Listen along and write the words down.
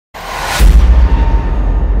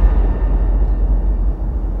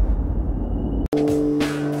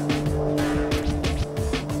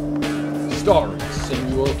starring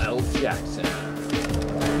Samuel L. Jackson.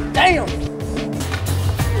 Damn!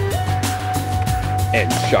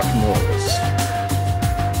 And Chuck Norris.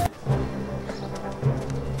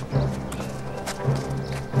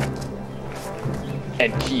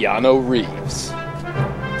 And Keanu Reeves.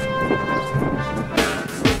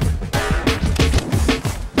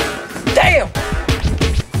 Damn!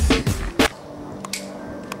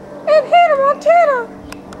 And Hannah Montana!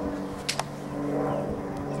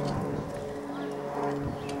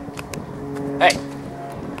 Hey,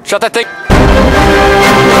 shut that thing.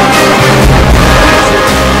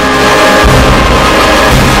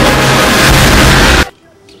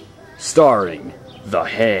 Starring The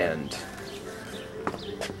Hand.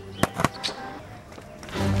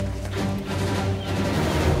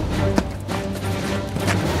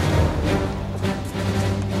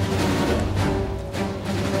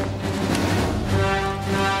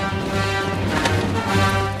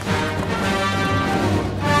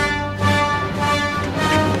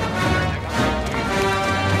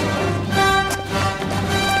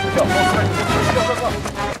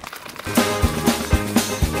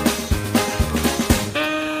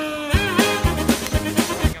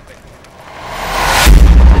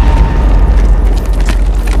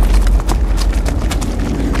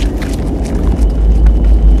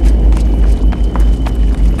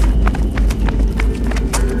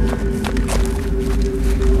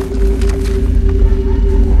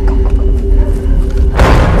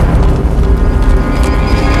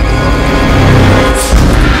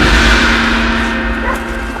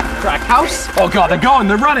 House? Oh god, they're going,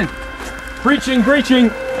 they're running! Breaching, breaching!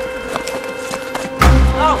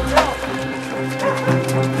 Oh, no!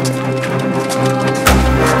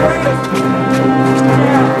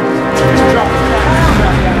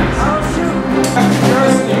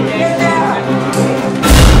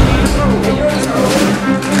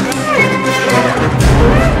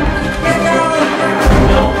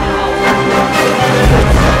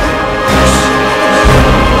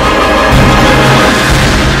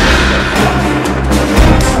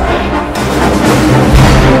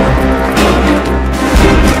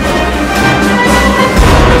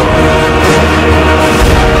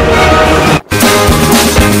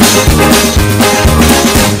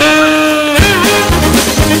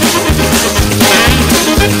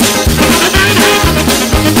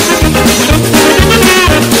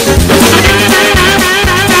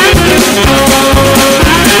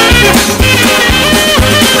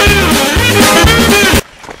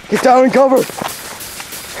 Get down and cover!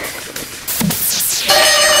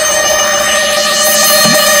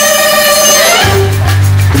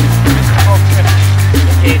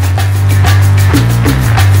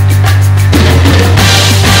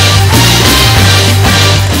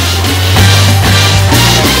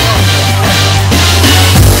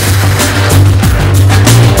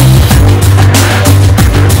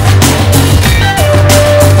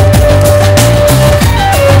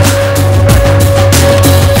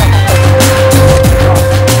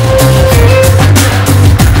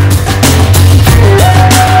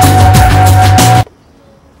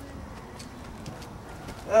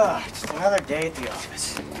 Just another day at the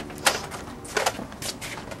office.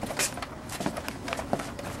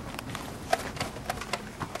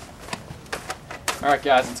 Alright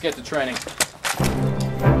guys, let's get to training.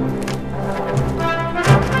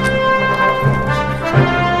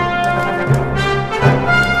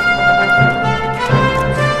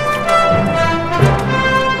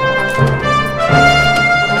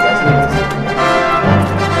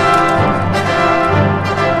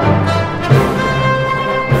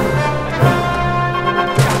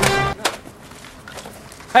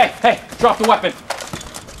 Hey, drop the weapon.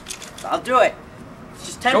 I'll do it. It's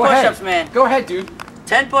just 10 Go push-ups, ahead. man. Go ahead, dude.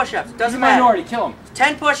 10 push-ups. Doesn't He's a matter. minority, kill him.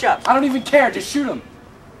 10 push-ups. I don't even care, just shoot him.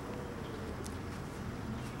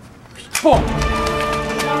 Boom.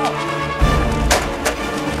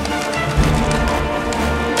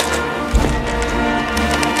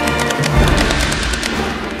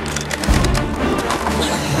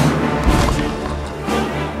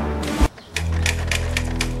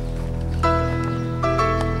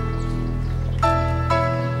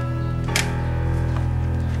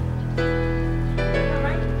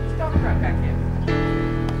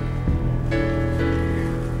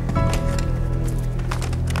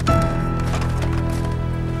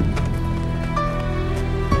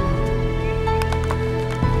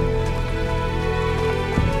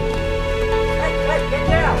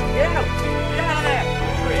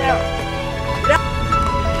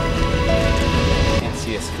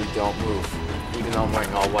 Don't move, even though I'm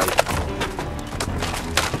wearing all white.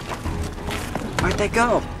 Where'd they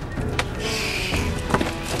go?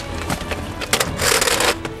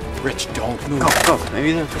 Rich, don't move. Go.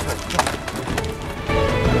 Maybe they're...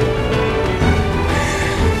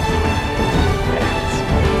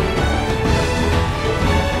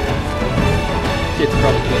 Kid's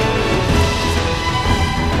probably good.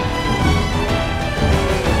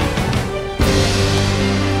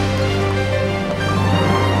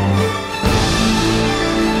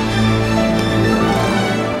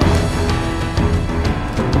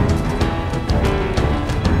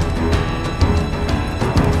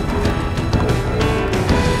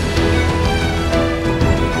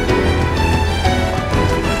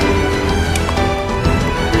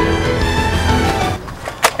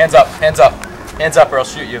 Hands up, hands up. Hands up or I'll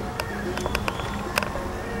shoot you.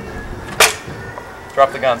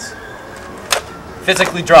 Drop the guns.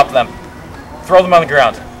 Physically drop them. Throw them on the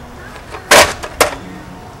ground.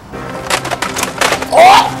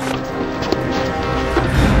 Oh!